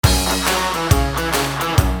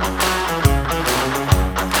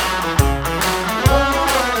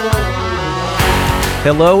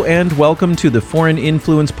Hello and welcome to the Foreign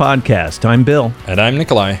Influence Podcast. I'm Bill. And I'm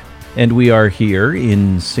Nikolai. And we are here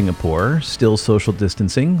in Singapore, still social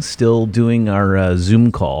distancing, still doing our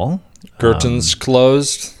Zoom call. Curtains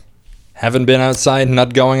closed. Haven't been outside,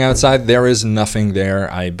 not going outside. There is nothing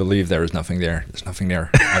there. I believe there is nothing there. There's nothing there.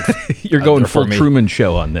 You're going full Truman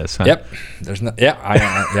Show on this, huh? Yep. There's no.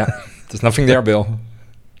 Yeah. There's nothing there, Bill.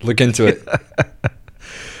 Look into it.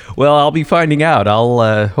 Well, I'll be finding out.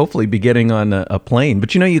 I'll hopefully be getting on a plane.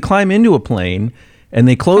 But you climb into a plane and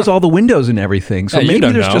they close all the windows and everything. So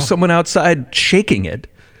maybe there's just someone outside shaking it.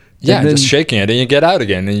 Yeah, just shaking it, and you get out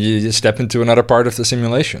again, and you step into another part of the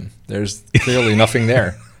simulation. There's clearly nothing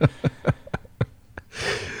there.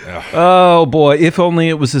 Oh, boy, if only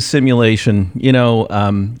it was a simulation.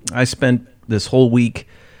 I spent this whole week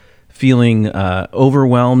feeling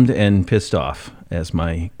overwhelmed and pissed off as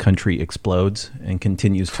my country explodes and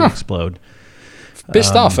continues to explode.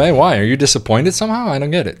 Pissed off, eh? Why? Are you disappointed somehow? I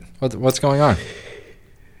don't get it. What's going on?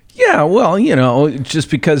 Yeah, well,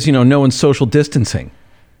 just because, no one's social distancing.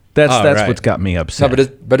 That's what's got me upset. No,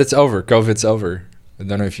 but it's over. COVID's over. I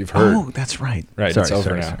don't know if you've heard. Oh, that's right. Right, it's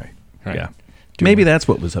over now. Right. Yeah. Maybe that's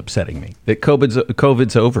what was upsetting me, that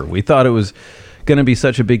COVID's over. We thought it was going to be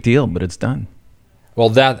such a big deal, but it's done. Well,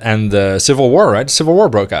 that and the Civil War, right? Civil War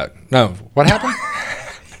broke out. No, what happened?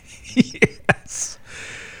 Yes.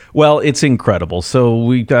 Well, it's incredible. So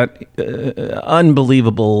we got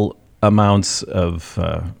unbelievable amounts of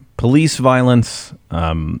police violence.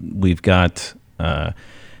 We've got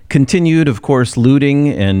continued, of course, looting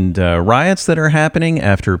and riots that are happening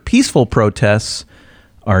after peaceful protests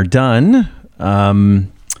are done.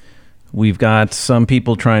 We've got some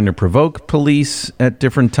people trying to provoke police at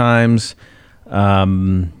different times.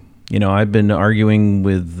 I've been arguing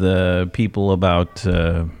with people about,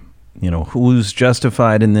 who's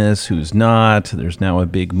justified in this, who's not. There's now a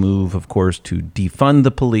big move, of course, to defund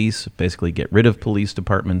the police, basically get rid of police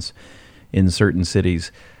departments in certain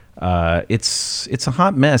cities. It's a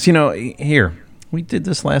hot mess. Here, we did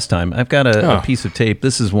this last time. I've got a piece of tape.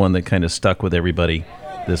 This is one that kind of stuck with everybody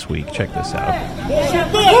this week. Check this out.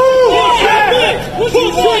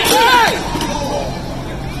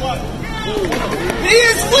 He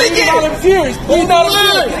is fleeking! He's bleeding out of his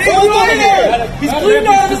ear! He's bleeding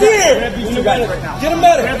out of his ear! Get him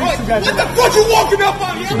better! What the fuck you walking up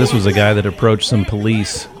on? So this was a guy that approached some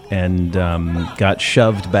police and got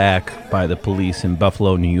shoved back by the police in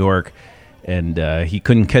Buffalo, New York. And he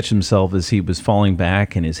couldn't catch himself as he was falling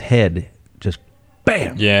back, and his head just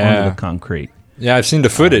bam onto the concrete. Yeah, I've seen the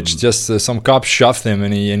footage. Just some cops shoved him,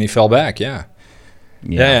 and he fell back. Yeah,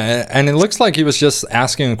 and it looks like he was just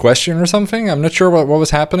asking a question or something. I'm not sure what was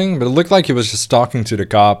happening, but it looked like he was just talking to the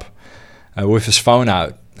cop with his phone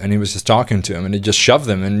out, and he was just talking to him, and he just shoved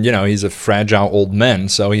him. And he's a fragile old man,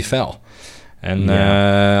 so he fell. And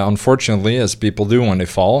unfortunately, as people do when they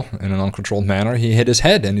fall in an uncontrolled manner, he hit his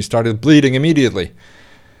head and he started bleeding immediately.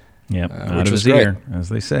 Yeah, out of his ear, as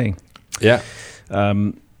they say. Yeah.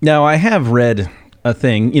 Now, I have read a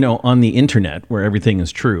thing, on the internet where everything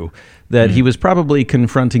is true, that he was probably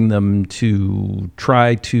confronting them to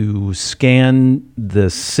try to scan the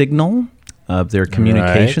signal of their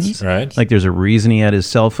communications. Right. Like there's a reason he had his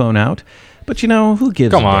cell phone out. But, who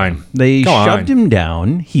gives Come a on. damn? They shoved him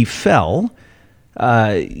down. He fell.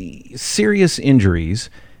 Serious injuries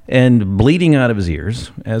and bleeding out of his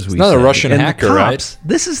ears, as we said. Not a Russian hacker, right?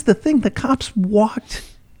 This is the thing. The cops walked.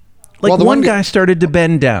 Like one guy started to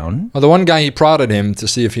bend down. Well, the one guy, he prodded him to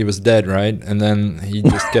see if he was dead, right? And then he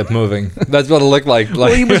just kept moving. That's what it looked like.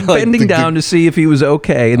 Well, he was bending down to see if he was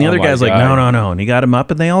okay. And the other guy's like, no. And he got him up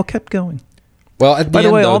and they all kept going. Well, by the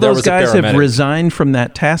way, all those guys have resigned from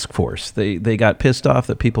that task force. They got pissed off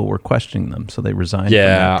that people were questioning them, so they resigned from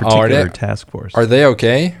that particular task force. Are they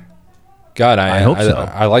okay? God, I hope so.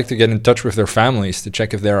 I like to get in touch with their families to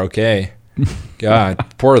check if they're okay. God,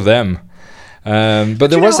 poor them.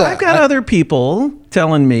 But I've got other people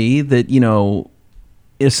telling me that,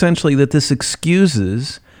 essentially that this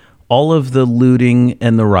excuses all of the looting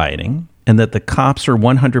and the rioting and that the cops are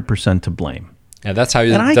 100% to blame. Yeah, that's how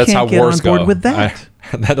wars go. I can't get on board with that.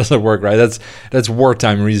 That doesn't work, right? That's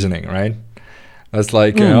wartime reasoning, right? That's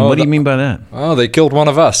like, what do you mean by that? Oh, they killed one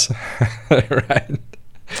of us, right?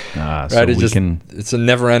 So it's a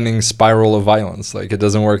never-ending spiral of violence. Like, it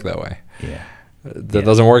doesn't work that way. Yeah. That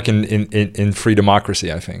doesn't work in free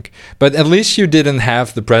democracy, I think. But at least you didn't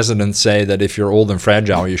have the president say that if you're old and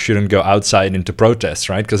fragile, you shouldn't go outside into protests,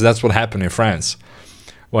 right? Because that's what happened in France.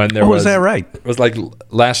 When there was, is that right? It was like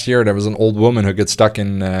last year, there was an old woman who got stuck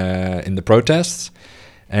in the protests.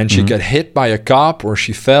 And she got hit by a cop, or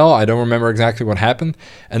she fell. I don't remember exactly what happened.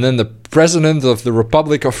 And then the president of the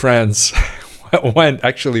Republic of France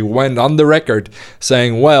went on the record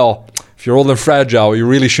saying, well, if you're old and fragile, you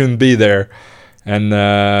really shouldn't be there. And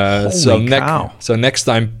so next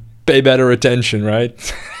time, pay better attention,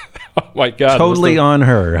 right? Oh my God. Totally on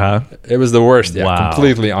her, huh? It was the worst. Yeah, Wow.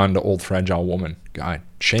 completely on the old fragile woman. God,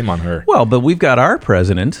 shame on her. Well, but we've got our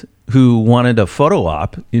president who wanted a photo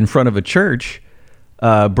op in front of a church,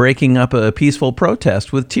 breaking up a peaceful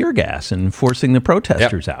protest with tear gas and forcing the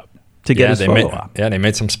protesters out to get his photo op. Yeah, they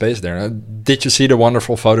made some space there. Did you see the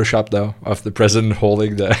wonderful Photoshop, though, of the president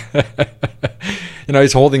holding the...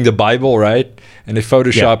 he's holding the Bible, right? And they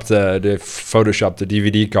photoshopped the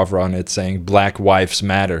DVD cover on it saying Black Lives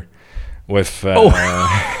Matter with a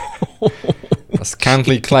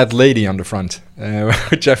scantily clad lady on the front,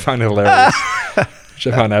 which I found hilarious. Which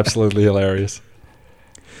I found absolutely hilarious.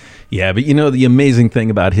 Yeah, but the amazing thing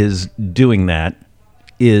about his doing that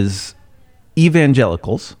is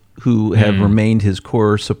evangelicals who have remained his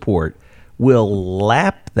core support will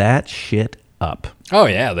lap that shit up. Oh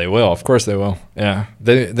yeah, they will. Of course they will. Yeah,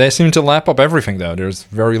 they seem to lap up everything though. There's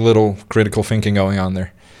very little critical thinking going on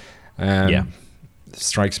there. It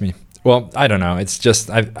strikes me. Well, I don't know. It's just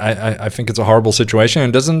I think it's a horrible situation.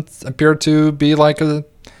 It doesn't appear to be like a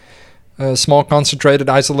small, concentrated,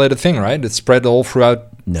 isolated thing, right? It's spread all throughout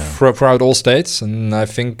all states, and I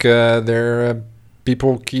think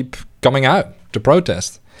people keep coming out to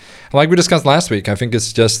protest. Like we discussed last week, I think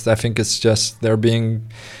it's just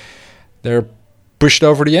they're pushed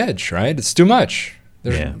over the edge, right? It's too much.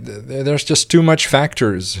 There's just too much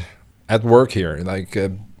factors at work here, like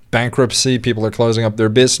bankruptcy, people are closing up their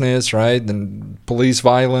business, right? And police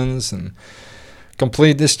violence and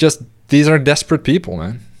these are desperate people,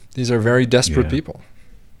 man. These are very desperate people.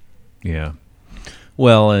 Yeah.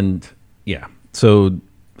 Well, so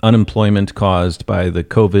unemployment caused by the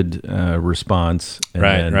COVID response.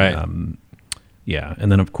 And right. And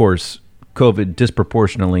then, of course, COVID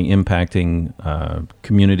disproportionately impacting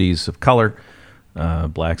communities of color,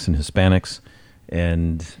 blacks and Hispanics.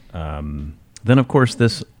 And then, of course,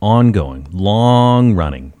 this ongoing,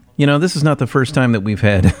 long-running. This is not the first time that we've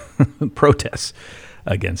had protests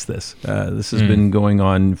against this. This has been going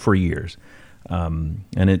on for years. And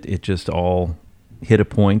it just all hit a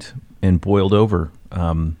point and boiled over.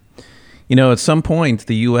 At some point,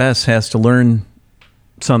 the U.S. has to learn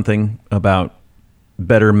something about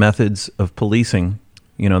better methods of policing.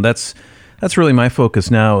 That's really my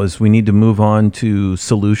focus now, is we need to move on to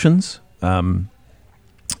solutions.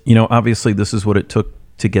 Obviously this is what it took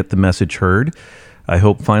to get the message heard. I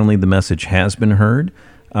hope finally the message has been heard.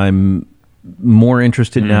 I'm more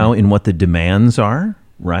interested now in what the demands are,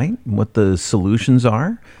 right? What the solutions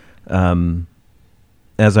are.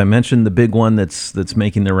 As I mentioned, the big one that's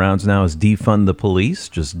making the rounds now is defund the police,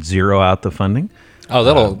 just zero out the funding. Oh,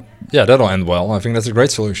 that'll end well. I think that's a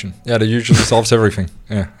great solution. Yeah, that usually solves everything.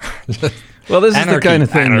 Yeah. Well, this is the kind of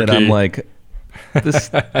thing that I'm like,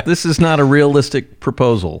 this is not a realistic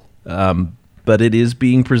proposal, but it is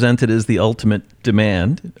being presented as the ultimate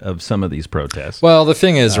demand of some of these protests. Well, the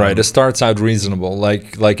thing is, right, it starts out reasonable,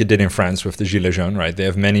 like it did in France with the Gilets jaunes, right? They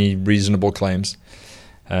have many reasonable claims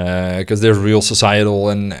because there's real societal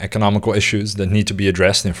and economical issues that need to be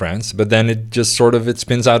addressed in France. But then it just it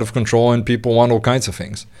spins out of control and people want all kinds of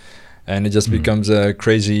things. And it just becomes a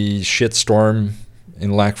crazy shitstorm,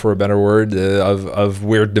 in lack for a better word, of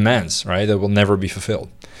weird demands, right? That will never be fulfilled.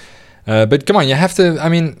 But come on, you have to,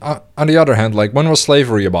 on the other hand, like, when was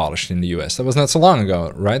slavery abolished in the US? That was not so long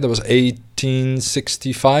ago, right? That was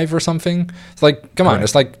 1865 or something. It's like, come on,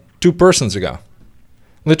 it's like 2 persons ago.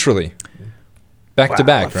 Literally. Back to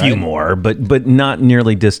back, right? A few more, but not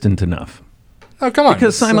nearly distant enough. Oh, come on.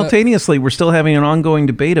 Because simultaneously, we're still having an ongoing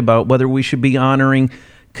debate about whether we should be honoring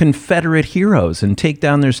Confederate heroes and take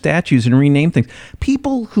down their statues and rename things.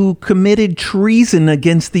 People who committed treason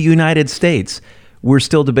against the United States. We're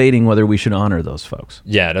still debating whether we should honor those folks.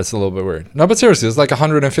 Yeah, that's a little bit weird. No, but seriously, it's like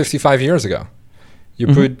 155 years ago. You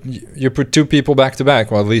put 2 people back to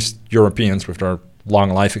back, well, at least Europeans with their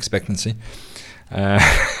long life expectancy.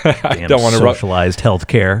 I don't want to socialized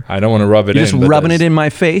healthcare. I don't want to rub it You're in. Just rubbing it in my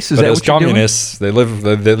face. Is that what you're communists, doing?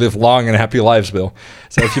 They live long and happy lives, Bill.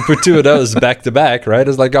 So if you put 2 of those back to back, right,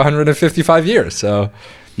 it's like 155 years. So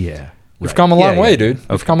yeah, we've come a long way, dude. Okay.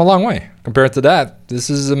 We've come a long way compared to that. This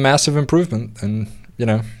is a massive improvement, and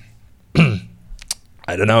I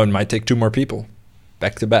don't know. It might take 2 more people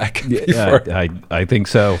back to back. I think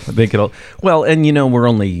so. I think it'll. Well, and we're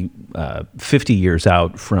only 50 years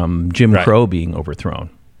out from Jim Crow being overthrown.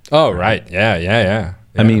 Oh, right. Yeah.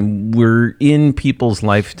 I mean, we're in people's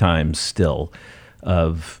lifetimes still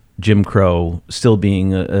of Jim Crow still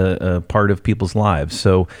being a part of people's lives.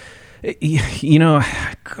 So You know,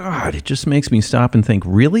 God, it just makes me stop and think,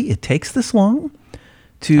 really? It takes this long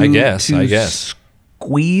to I guess.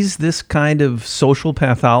 Squeeze this kind of social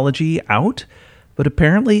pathology out? But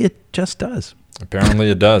apparently it just does. Apparently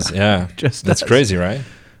it does, yeah. That's crazy, right?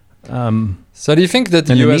 So do you think that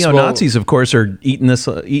the U.S. the neo-Nazis, of course, are eating this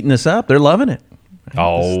up? They're loving it.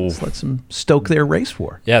 Oh. This lets them stoke their race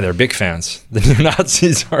war. Yeah, they're big fans. The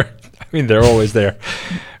neo-Nazis are, I mean, they're always there,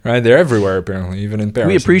 right? They're everywhere, apparently, even in Paris.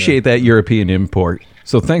 We appreciate that European import.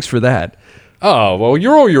 So thanks for that. Oh, well,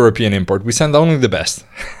 you're all European import. We send only the best.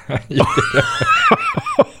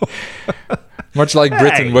 Much like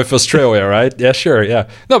Britain with Australia, right? Yeah, sure, yeah.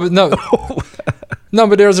 No,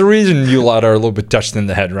 but there's a reason you lot are a little bit touched in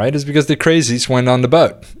the head, right? It's because the crazies went on the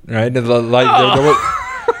boat, right?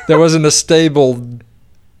 There wasn't a stable,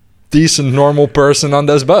 decent, normal person on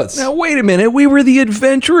those boats. Now, wait a minute. We were the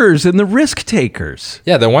adventurers and the risk takers.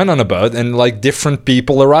 Yeah, they went on a boat and like different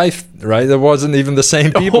people arrived, right? There wasn't even the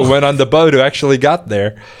same people who went on the boat who actually got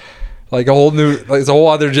there. Like a whole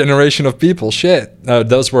other generation of people. Shit.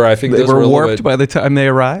 Those were, I think, they were warped by the time they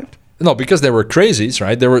arrived? No, because they were crazies,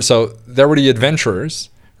 right? There were the adventurers,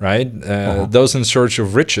 right? Those in search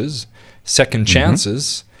of riches, second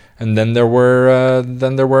chances, and then there were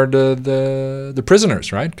the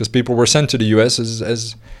prisoners, right? Because people were sent to the U.S.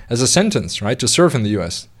 as a sentence, right, to serve in the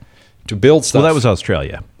U.S. to build stuff. Well, that was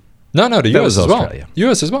Australia. No, the U.S. as well.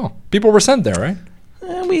 U.S. as well. People were sent there, right?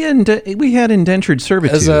 We had indentured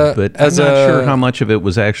servitude, but I'm not sure how much of it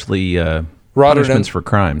was actually punishments for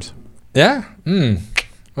crimes. Yeah.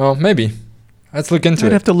 Well, maybe. Let's look into it.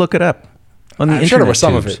 I'd have to look it up on the internet. I'm sure there was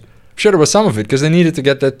some of it. I'm sure there was some of it because they needed to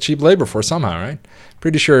get that cheap labor force somehow, right?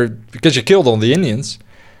 Pretty sure because you killed all the Indians,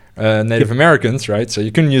 Native Americans, right? So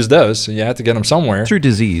you couldn't use those, so you had to get them somewhere. Through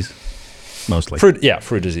disease, mostly.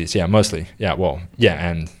 Through disease, yeah, mostly. Yeah, well, yeah,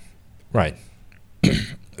 and right.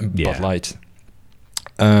 Bud Light.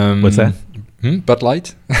 What's that? Bud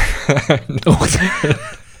Light.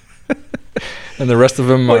 And the rest of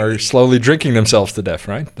them are slowly drinking themselves to death,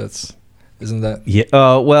 right? Isn't that? Yeah.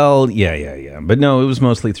 Well, yeah. But no, it was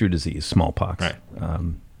mostly through disease, smallpox, right?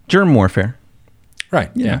 Germ warfare, right?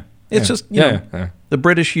 Yeah. It's just the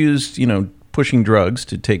British used pushing drugs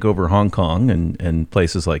to take over Hong Kong and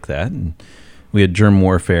places like that, and we had germ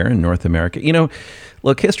warfare in North America.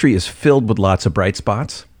 Look, history is filled with lots of bright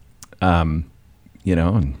spots. And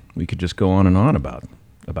we could just go on and on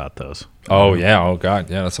about those. Oh yeah. Oh God.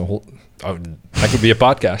 Yeah. That's a whole. That could be a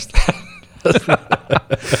podcast.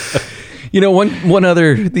 One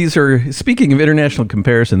other. These are, speaking of international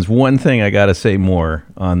comparisons. One thing I got to say more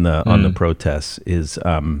on the protests is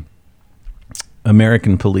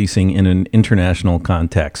American policing in an international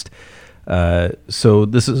context. So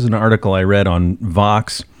this is an article I read on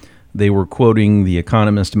Vox. They were quoting The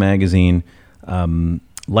Economist magazine.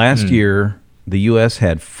 Last year, the U.S.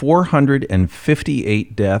 had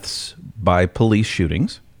 458 deaths by police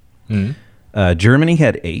shootings. Germany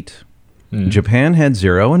had 8. Japan had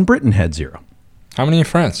 0, and Britain had 0. How many in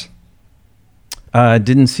France?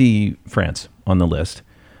 Didn't see France on the list.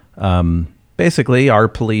 Basically, our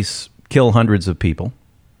police kill hundreds of people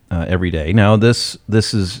every day. Now, this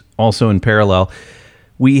is also in parallel.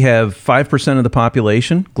 We have 5% of the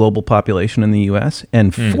population, global population in the U.S.,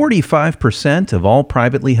 and 45% of all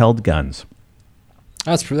privately held guns.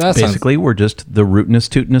 That basically, we're just the rootinest,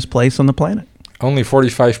 tootinest place on the planet. Only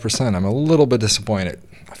 45%. I'm a little bit disappointed.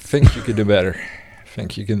 I think you could do better.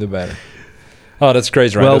 Oh, that's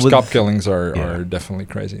crazy, right? Those cop killings are definitely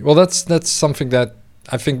crazy. Well, that's something that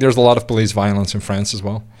I think there's a lot of police violence in France as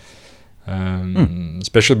well,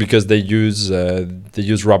 especially because they use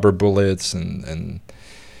rubber bullets and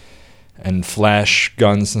flash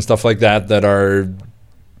guns and stuff like that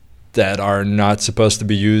are not supposed to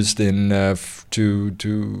be used in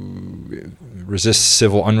to resist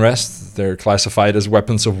civil unrest. They're classified as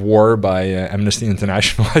weapons of war by Amnesty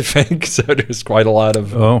International, I think. So there's quite a lot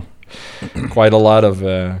of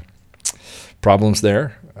problems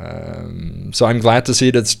there. So I'm glad to see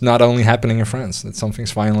that's not only happening in France. That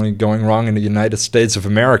something's finally going wrong in the United States of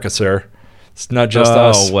America, sir. It's not just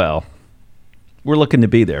us. Oh well, we're looking to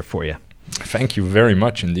be there for you. Thank you very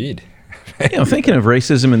much indeed. Thinking of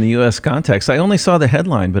racism in the U.S. context, I only saw the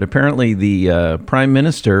headline, but apparently the Prime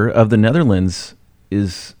Minister of the Netherlands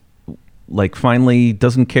is finally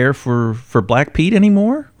doesn't care for Black Pete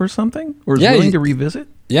anymore or something, or is willing to revisit.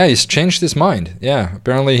 Yeah, he's changed his mind. Yeah,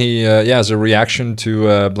 apparently he as a reaction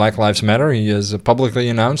to Black Lives Matter, he has publicly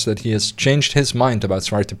announced that he has changed his mind about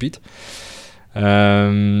Zwarte Piet.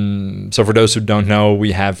 So for those who don't know,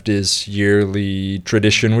 we have this yearly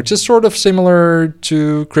tradition, which is sort of similar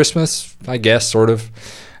to Christmas, I guess, sort of,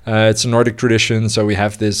 It's a Nordic tradition, so we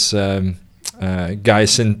have this guy,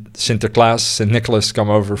 Sinterklaas, St. Nicholas, come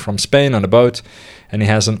over from Spain on a boat, and he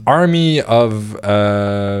has an army of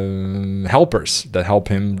helpers that help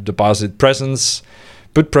him deposit presents,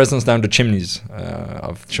 put presents down the chimneys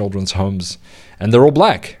of children's homes, and they're all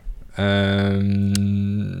black.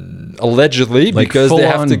 Allegedly, like because they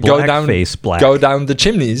have to go down the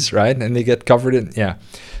chimneys, right? And they get covered in,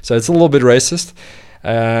 so it's a little bit racist.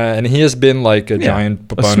 And he has been like a giant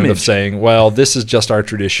proponent of saying, well, this is just our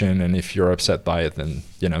tradition, and if you're upset by it, then,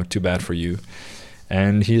 too bad for you.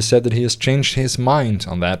 And he has said that he has changed his mind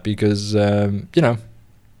on that because,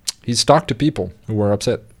 he's talked to people who were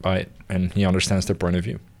upset by it, and he understands their point of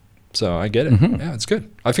view. So I get it. Mm-hmm. Yeah, it's good.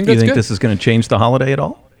 I think that's good. You think this is going to change the holiday at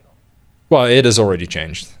all? Well, it has already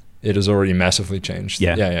changed. It has already massively changed.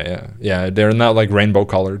 Yeah. They're not like rainbow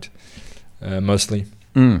colored, mostly.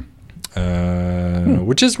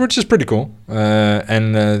 Which is pretty cool. Like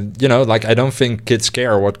I don't think kids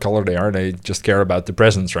care what color they are. They just care about the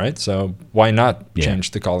presents, right? So why not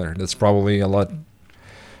change the color? That's probably a lot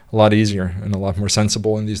easier and a lot more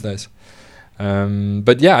sensible in these days.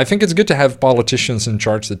 But yeah, I think it's good to have politicians in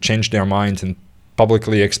charge that change their mind and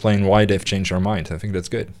publicly explain why they've changed their mind. I think that's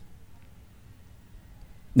good.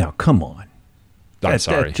 Now, come on. I'm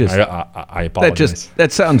sorry. I apologize.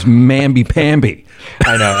 That sounds mamby-pamby.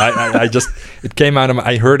 I know. I just, it came out of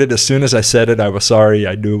I heard it as soon as I said it. I was sorry.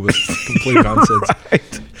 I knew it was complete nonsense.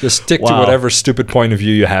 Right. Just stick to whatever stupid point of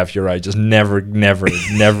view you have. You're right. Just never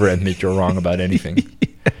admit you're wrong about anything.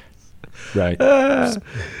 Right.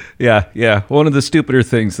 Yeah. One of the stupider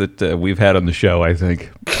things that we've had on the show, I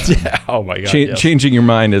think. Yeah. Oh my God. Changing your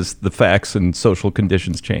mind as the facts and social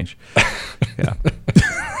conditions change. Yeah.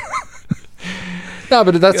 No,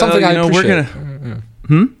 but that's something I appreciate.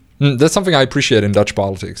 That's something I appreciate in Dutch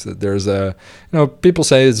politics. That there's people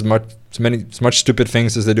say as much stupid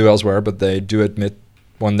things as they do elsewhere, but they do admit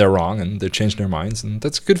when they're wrong and they change their minds, and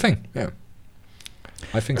that's a good thing. Yeah,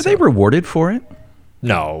 I think. Are they rewarded for it?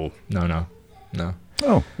 No.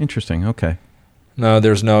 Oh, interesting. Okay. No,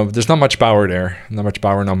 there's not much power there. Not much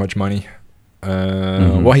power, not much money.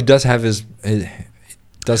 Well, he does have his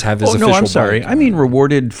official. No, I'm sorry. I mean,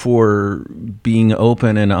 rewarded for being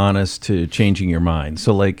open and honest to changing your mind.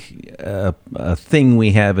 So, like, a thing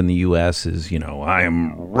we have in the U.S. is, I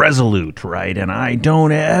am resolute, right? And I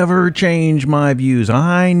don't ever change my views.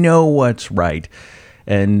 I know what's right.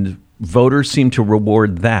 And voters seem to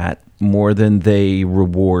reward that more than they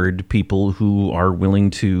reward people who are willing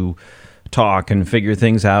to talk and figure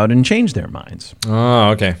things out and change their minds. Oh,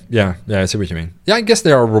 okay. Yeah, I see what you mean. Yeah, I guess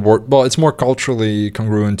they are reward. Well, it's more culturally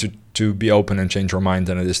congruent to be open and change your mind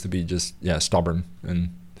than it is to be just stubborn and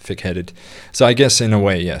thick-headed. So I guess in a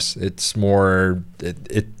way, yes, it's more.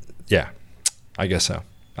 I guess so.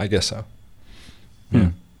 Yeah.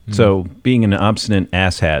 So being an obstinate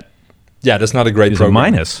asshat. Yeah, that's not a great is program. A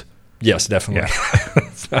minus. Yes, definitely.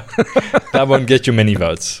 Yeah. That won't get you many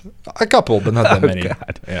votes. A couple, but not that many.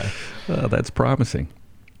 God. Yeah. Well, that's promising.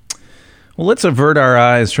 Well, let's avert our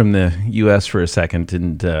eyes from the U.S. for a second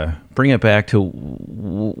and bring it back to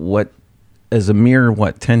what, as a mere,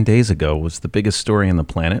 10 days ago, was the biggest story on the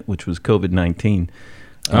planet, which was COVID-19.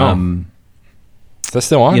 That's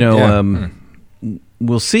still on?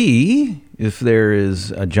 We'll see if there is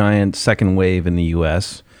a giant second wave in the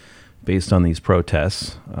U.S., based on these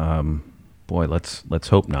protests. Let's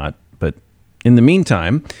hope not. But in the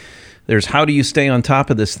meantime, there's how do you stay on top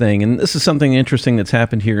of this thing? And this is something interesting that's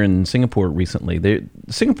happened here in Singapore recently.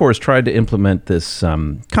 Singapore has tried to implement this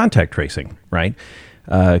contact tracing, right?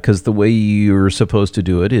 Because the way you're supposed to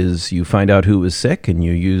do it is you find out who was sick and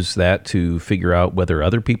you use that to figure out whether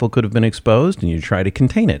other people could have been exposed and you try to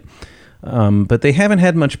contain it. But they haven't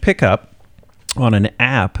had much pickup on an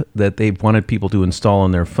app that they wanted people to install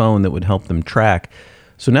on their phone that would help them track.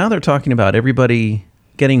 So now they're talking about everybody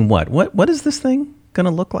getting what? What is this thing going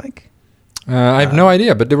to look like? I have no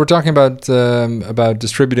idea, but they were talking about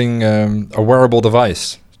distributing a wearable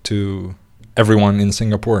device to everyone in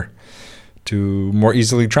Singapore to more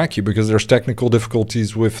easily track you, because there's technical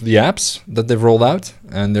difficulties with the apps that they've rolled out,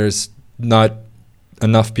 and there's not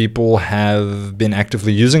enough people have been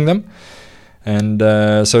actively using them. And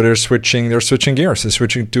so they're switching gears. They're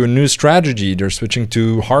switching to a new strategy. They're switching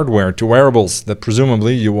to hardware, to wearables that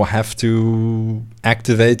presumably you will have to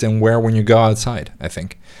activate and wear when you go outside, I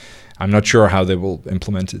think. I'm not sure how they will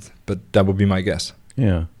implement it, but that would be my guess.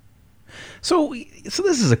 Yeah. So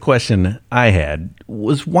this is a question I had,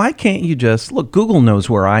 was why can't you just, look, Google knows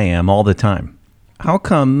where I am all the time. How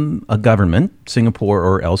come a government, Singapore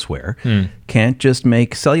or elsewhere, can't just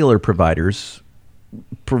make cellular providers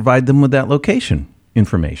provide them with that location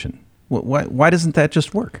information? Why doesn't that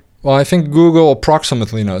just work? Well, I think Google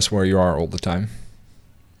approximately knows where you are all the time,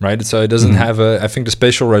 right? So it doesn't have I think the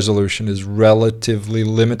spatial resolution is relatively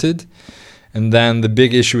limited. And then the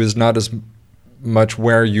big issue is not as much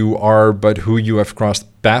where you are, but who you have crossed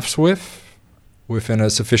paths with within a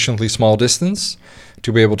sufficiently small distance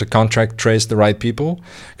to be able to contact trace the right people.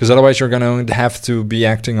 Because otherwise you're going to have to be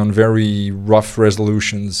acting on very rough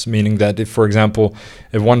resolutions, meaning that if, for example,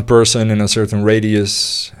 if one person in a certain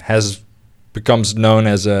radius becomes known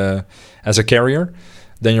as a carrier,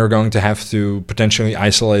 then you're going to have to potentially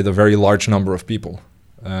isolate a very large number of people.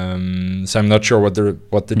 So I'm not sure what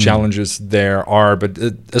the challenges there are, but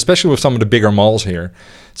especially with some of the bigger malls here.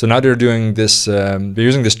 So now they're doing this, they're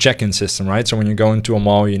using this check-in system, right? So when you go into a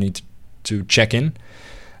mall, you need to check in.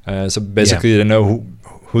 So basically they know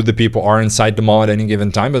who the people are inside the mall at any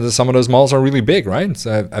given time, but some of those malls are really big, right?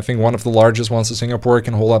 So I think one of the largest ones in Singapore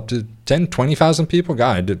can hold up to 10, 20,000 people.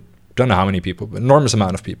 God, I don't know how many people, but enormous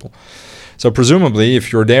amount of people. So presumably,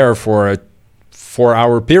 if you're there for a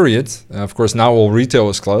 4-hour period, of course now all retail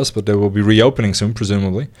is closed, but they will be reopening soon,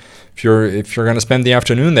 presumably. If you're going to spend the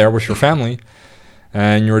afternoon there with your family,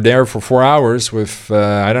 and you're there for 4 hours with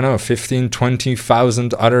 15,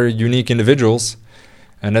 20,000 other unique individuals,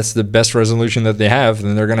 and that's the best resolution that they have,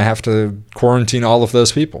 then they're going to have to quarantine all of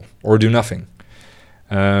those people or do nothing.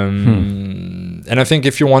 And I think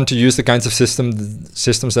if you want to use the kinds of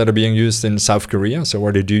systems that are being used in South Korea, so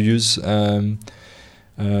where they do use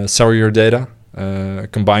cellular data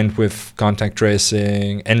combined with contact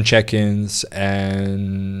tracing and check-ins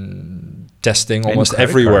and testing almost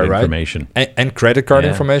everywhere, right? Information. And credit card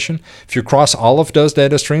information. If you cross all of those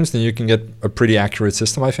data streams, then you can get a pretty accurate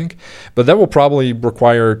system, I think. But that will probably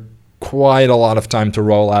require quite a lot of time to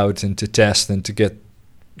roll out and to test and to get,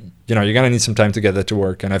 you're going to need some time to get that to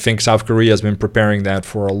work. And I think South Korea has been preparing that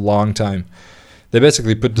for a long time. They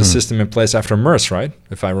basically put the system in place after MERS, right?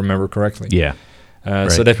 If I remember correctly. Yeah.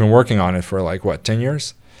 Right. So they've been working on it for 10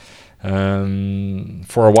 years?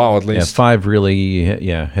 For a while at least. Yeah, 5 really,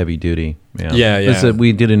 heavy duty. Yeah.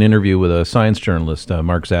 We did an interview with a science journalist,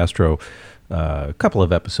 Mark Zastro, a couple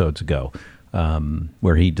of episodes ago,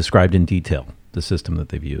 where he described in detail the system that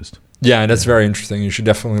they've used. Yeah, that's very interesting. You should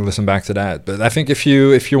definitely listen back to that. But I think if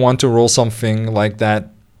you want to roll something like that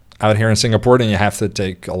out here in Singapore, then you have to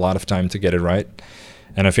take a lot of time to get it right.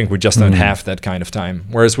 And I think we just don't have that kind of time.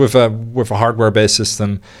 Whereas with a hardware-based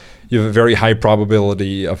system, you have a very high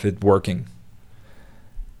probability of it working,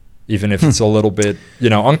 even if it's a little bit,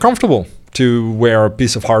 uncomfortable to wear a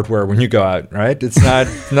piece of hardware when you go out, right? It's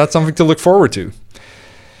not something to look forward to.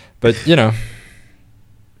 But,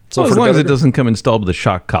 So as long as it doesn't come installed with a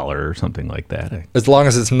shock collar or something like that. As long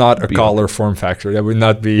as it's not a collar form factor, that would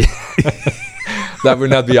not be that would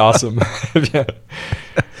not be awesome. Yeah.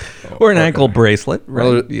 Or an ankle bracelet,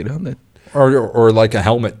 right? Or like a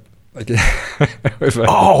helmet.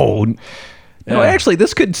 No, actually,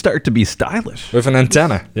 this could start to be stylish. With an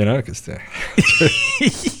antenna,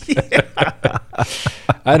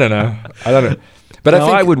 I don't know. But I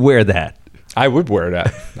think I would wear that. I would wear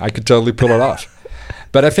that. I could totally pull it off.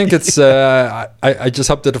 But I think it's, I just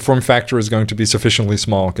hope that the form factor is going to be sufficiently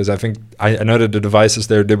small, because I think, I know that the devices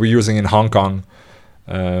they were using in Hong Kong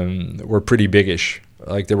were pretty biggish.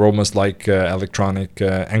 Like they were almost like electronic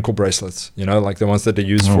ankle bracelets, like the ones that they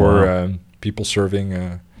use for people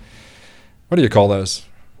serving, what do you call those?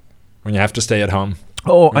 When you have to stay at home.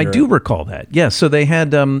 Oh, I do recall that. Yeah, so they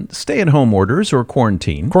had stay-at-home orders or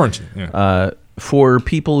quarantine. Quarantine, yeah. For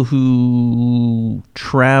people who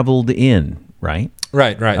traveled in, right?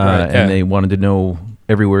 Right. And they wanted to know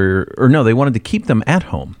everywhere, or no, they wanted to keep them at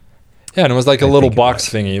home. Yeah, and it was like a little box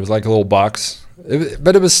thingy. It was like a little box.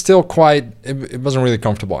 But it was still quite, it wasn't really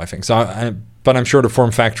comfortable, I think. So, but I'm sure the form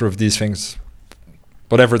factor of these things,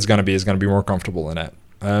 whatever it's going to be, is going to be more comfortable than that.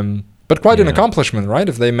 But quite an accomplishment, right?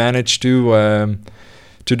 If they manage to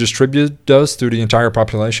distribute those to the entire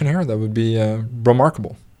population here, that would be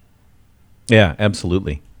remarkable. Yeah,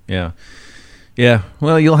 absolutely. Yeah. Yeah.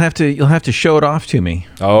 Well, you'll have to show it off to me.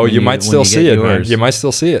 Oh, you might still see it, man. You might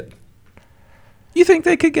still see it. You think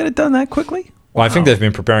they could get it done that quickly? Well, I think they've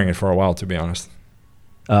been preparing it for a while, to be honest.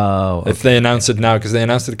 Oh. Okay. If they announce it now, because they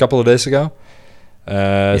announced it a couple of days ago.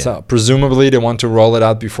 So presumably they want to roll it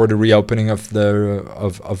out before the reopening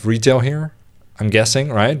of retail here. I'm guessing,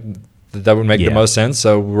 right? That would make the most sense.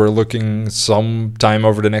 So we're looking sometime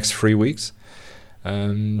over the next 3 weeks.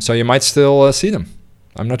 So you might still see them.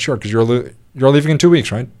 I'm not sure, because you're leaving in 2 weeks,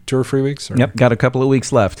 right? 2 or 3 weeks? Or? Yep, got a couple of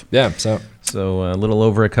weeks left. Yeah, so a little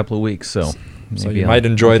over a couple of weeks. So you might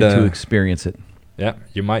enjoy to experience it. Yeah,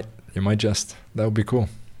 you might just. That would be cool.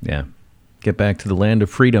 Yeah. Get back to the land of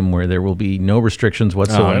freedom where there will be no restrictions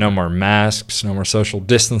whatsoever. No more masks, no more social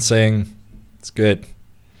distancing. It's good.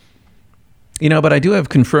 But I do have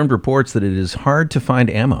confirmed reports that it is hard to find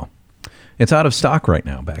ammo. It's out of stock right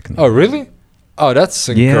now back in the Oh, really? Oh, that's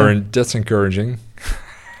That's encouraging.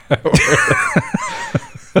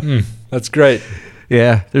 That's great.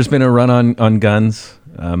 Yeah, there's been a run on guns,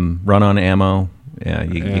 run on ammo. Yeah,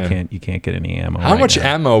 you can't get any ammo. How much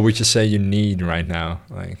ammo would you say you need right now?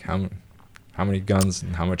 Like how many guns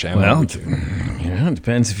and how much ammo? Well, it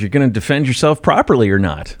depends if you're going to defend yourself properly or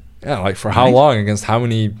not. Yeah, like for how long against how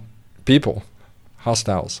many people,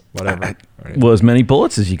 hostiles, whatever. Well, as many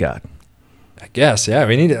bullets as you got. I guess, yeah.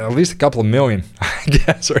 We need at least a couple of million, I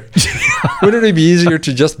guess. Wouldn't it be easier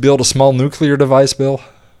to just build a small nuclear device, Bill?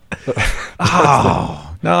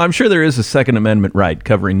 No, I'm sure there is a Second Amendment right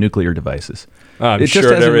covering nuclear devices. It just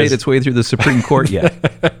hasn't made its way through the Supreme Court yet.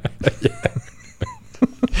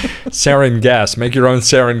 Sarin gas. Make your own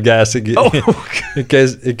sarin gas in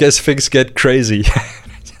case things get crazy.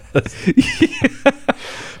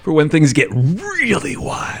 For when things get really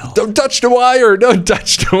wild. Don't touch the wire. Don't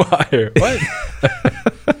touch the wire.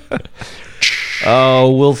 What?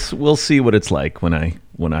 Oh, we'll see what it's like when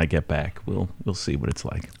I get back. We'll see what it's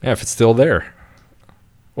like. Yeah, if it's still there.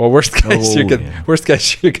 Well, worst case you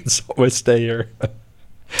can always stay here.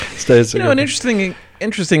 An interesting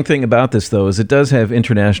thing about this, though, is it does have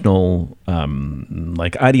international,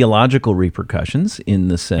 ideological repercussions in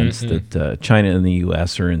the sense that China and the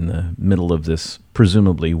U.S. are in the middle of this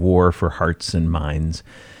presumably war for hearts and minds.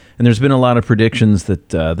 And there's been a lot of predictions that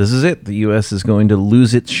this is it. The U.S. is going to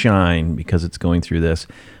lose its shine because it's going through this.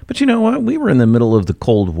 But you know what? We were in the middle of the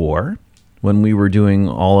Cold War when we were doing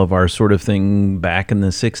all of our sort of thing back in the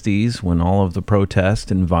 60s, when all of the protest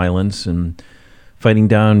and violence and fighting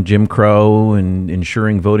down Jim Crow and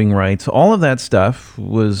ensuring voting rights, all of that stuff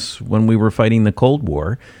was when we were fighting the Cold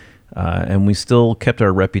War, and we still kept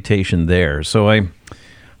our reputation there. So I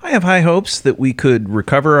have high hopes that we could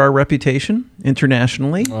recover our reputation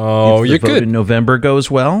internationally. Oh, if the vote in November goes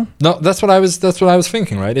well. No, that's what I was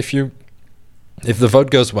thinking, right? If the vote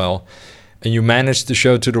goes well, and you manage to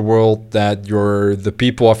show to the world that you're the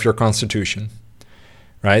people of your Constitution,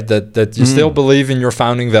 right? That you still believe in your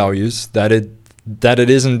founding values, that it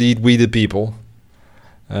is indeed we the people,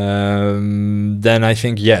 then I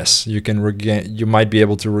think yes, you might be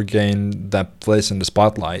able to regain that place in the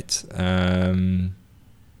spotlight.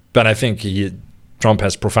 But I think Trump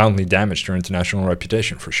has profoundly damaged your international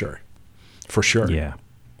reputation for sure.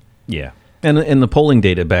 Yeah, and the polling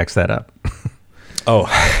data backs that up. Oh,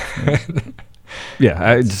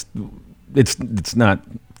 yeah. It's not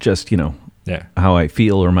just how I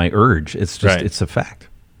feel or my urge. It's just It's a fact.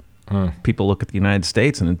 People look at the United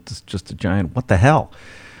States and it's just a giant what the hell.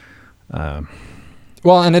 Well,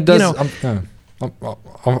 and it does.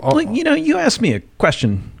 You asked me a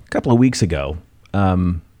question a couple of weeks ago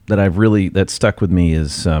that stuck with me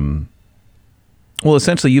is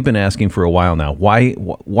essentially you've been asking for a while now.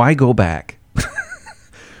 Why go back?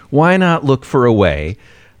 Why not look for a way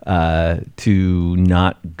to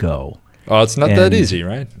not go? Oh, it's not that easy,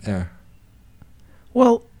 right? Yeah.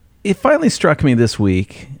 Well, it finally struck me this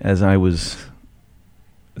week as I was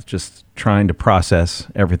just trying to process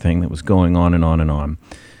everything that was going on and on and on.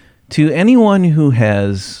 To anyone who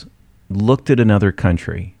has looked at another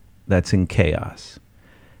country that's in chaos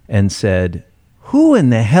and said, who in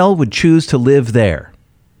the hell would choose to live there?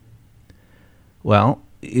 Well,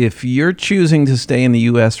 if you're choosing to stay in the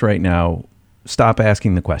U.S. right now, stop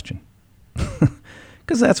asking the question.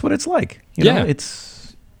 Because that's what it's like. You know,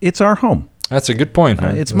 it's our home. That's a good point.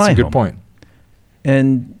 It's my good point.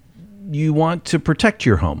 And you want to protect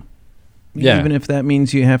your home. Yeah. Even if that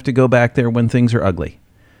means you have to go back there when things are ugly.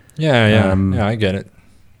 Yeah, I get it.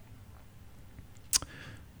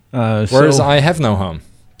 Whereas I have no home,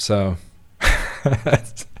 so...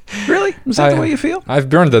 Really? Is that the way you feel? I've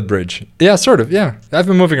burned that bridge. Yeah, sort of, yeah. I've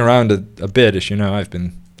been moving around a bit, as you know. I've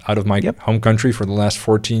been out of my home country for the last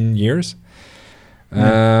 14 years.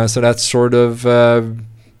 So that's sort of...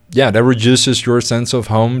 that reduces your sense of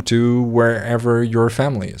home to wherever your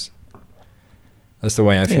family is. That's the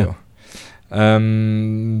way I feel.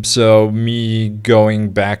 So me going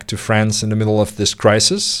back to France in the middle of this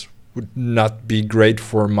crisis would not be great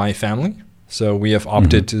for my family. So we have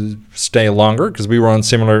opted to stay longer because we were on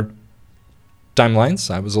similar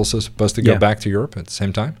timelines. I was also supposed to go back to Europe at the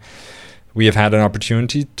same time. We have had an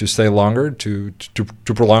opportunity to stay longer, to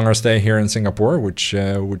prolong our stay here in Singapore, which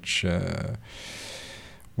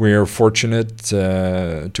we're fortunate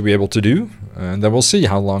to be able to do. And then we'll see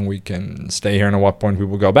how long we can stay here and at what point we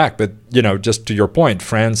will go back. But, just to your point,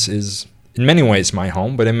 France is in many ways my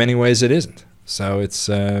home, but in many ways it isn't. So it's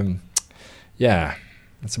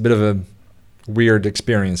it's a bit of a weird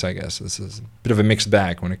experience, I guess. This is a bit of a mixed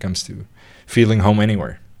bag when it comes to feeling home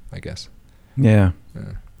anywhere, I guess. Yeah.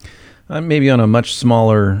 Maybe on a much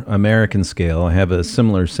smaller American scale, I have a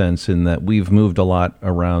similar sense in that we've moved a lot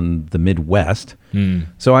around the Midwest.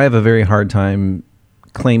 So I have a very hard time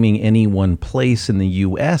claiming any one place in the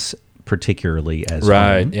U.S. particularly as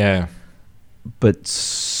home. Yeah. But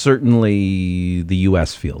certainly the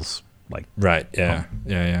U.S. feels like right. Yeah.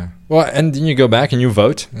 Well, and then you go back and you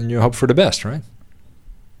vote and you hope for the best, right?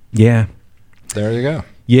 Yeah. There you go.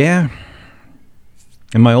 Yeah.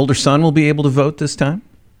 And my older son will be able to vote this time.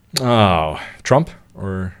 Oh, Trump?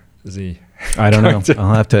 Or is he? I don't know.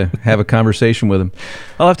 I'll have to have a conversation with him.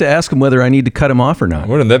 I'll have to ask him whether I need to cut him off or not.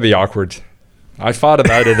 Wouldn't that be awkward? I thought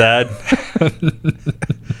about it, Dad.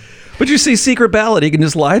 But you see, secret ballot, he can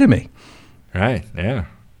just lie to me. Right, yeah.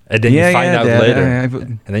 And then you find out Dad, later.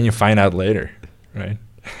 And then you find out later, right?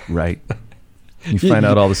 Right. You find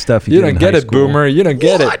out all the stuff you don't get it, school. Boomer. You don't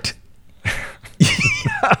get it.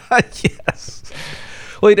 Yes.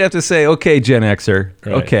 Well, you'd have to say, okay, Gen Xer.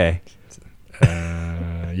 Right. Okay.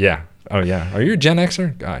 Yeah. Oh, yeah. Are you a Gen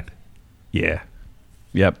Xer? God. Yeah.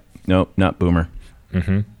 Yep. Nope, not Boomer.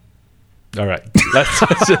 Mm-hmm. All right.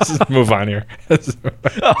 Let's just move on here.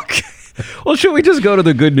 Okay. Well, should we just go to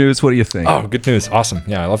the good news? What do you think? Oh, good news. Awesome.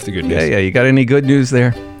 Yeah, I love the good news. Yeah. You got any good news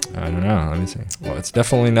there? I don't know. Let me see. Well, it's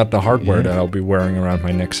definitely not the hardware that I'll be wearing around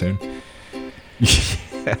my neck soon.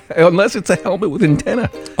 Unless it's a helmet with antenna.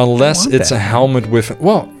 Unless it's a helmet with...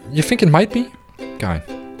 Well, you think it might be? God.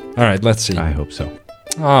 All right, let's see. I hope so.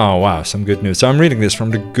 Oh, wow, some good news. So I'm reading this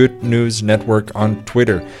from the Good News Network on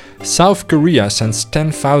Twitter. South Korea sends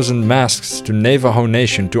 10,000 masks to Navajo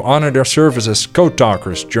Nation to honor their service as code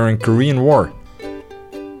talkers during Korean War.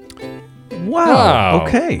 Wow.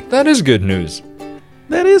 Okay. That is good news.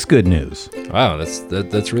 That is good news. Wow,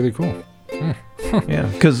 that's really cool. Yeah,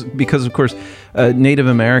 because of course, Native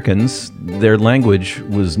Americans, their language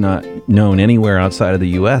was not known anywhere outside of the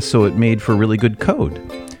U.S., so it made for really good code.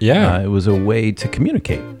 Yeah, it was a way to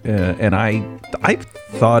communicate, and I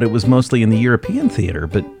thought it was mostly in the European theater,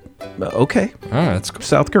 but okay, that's cool.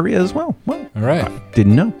 South Korea as well. Well, all right, I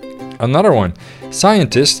didn't know. Another one.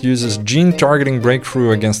 Scientist uses gene targeting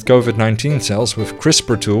breakthrough against COVID-19 cells with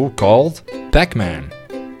CRISPR tool called Pac-Man.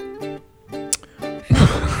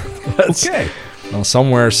 Okay. Well,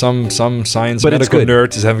 somewhere some science medical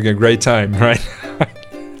nerd is having a great time, right?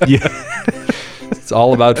 Yeah. It's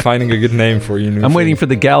all about finding a good name for you. I'm waiting for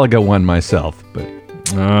the Galaga one myself, but.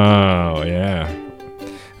 Oh yeah.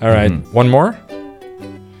 All right, One more.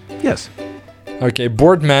 Yes. Okay,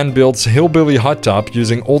 bored man builds hillbilly hot tub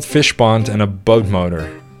using old fish pond and a boat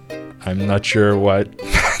motor. I'm not sure what.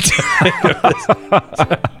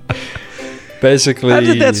 Basically, how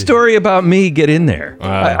did that story about me get in there?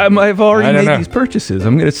 I've already made these purchases.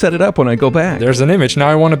 I'm going to set it up when I go back. There's an image. Now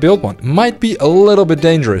I want to build one. Might be a little bit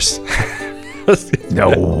dangerous.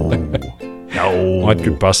 No. What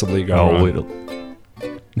could possibly go wrong?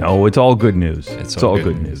 No, it's all good news. It's all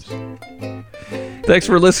good news. Thanks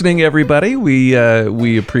for listening, everybody.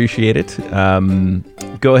 We appreciate it.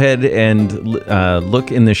 Go ahead and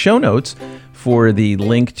look in the show notes for the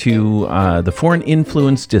link to the Foreign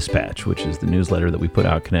Influence Dispatch, which is the newsletter that we put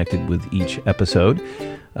out connected with each episode.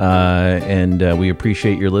 And we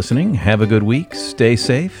appreciate your listening. Have a good week. Stay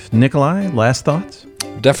safe. Nikolai, last thoughts?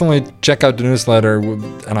 Definitely check out the newsletter,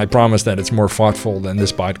 and I promise that it's more thoughtful than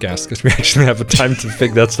this podcast because we actually have a time to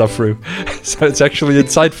think that stuff through. So it's actually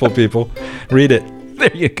insightful, people. Read it.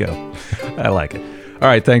 There you go. I like it. All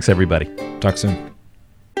right. Thanks, everybody. Talk soon.